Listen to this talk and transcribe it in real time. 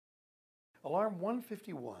Alarm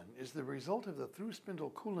 151 is the result of the Thru spindle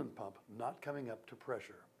coolant pump not coming up to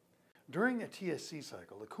pressure. During a TSC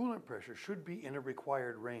cycle, the coolant pressure should be in a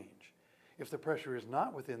required range. If the pressure is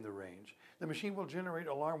not within the range, the machine will generate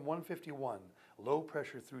alarm 151, low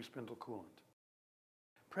pressure Thru spindle coolant.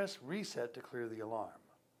 Press reset to clear the alarm.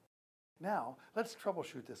 Now, let's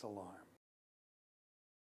troubleshoot this alarm.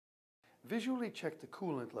 Visually check the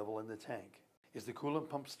coolant level in the tank. Is the coolant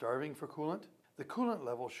pump starving for coolant? The coolant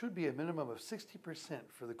level should be a minimum of 60%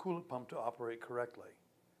 for the coolant pump to operate correctly.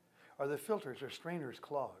 Are the filters or strainers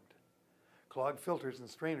clogged? Clogged filters and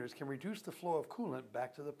strainers can reduce the flow of coolant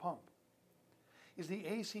back to the pump. Is the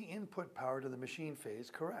AC input power to the machine phase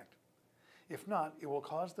correct? If not, it will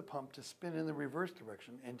cause the pump to spin in the reverse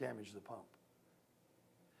direction and damage the pump.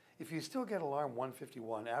 If you still get alarm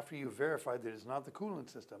 151 after you've verified that it's not the coolant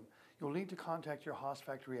system, you'll need to contact your Haas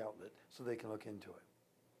factory outlet so they can look into it.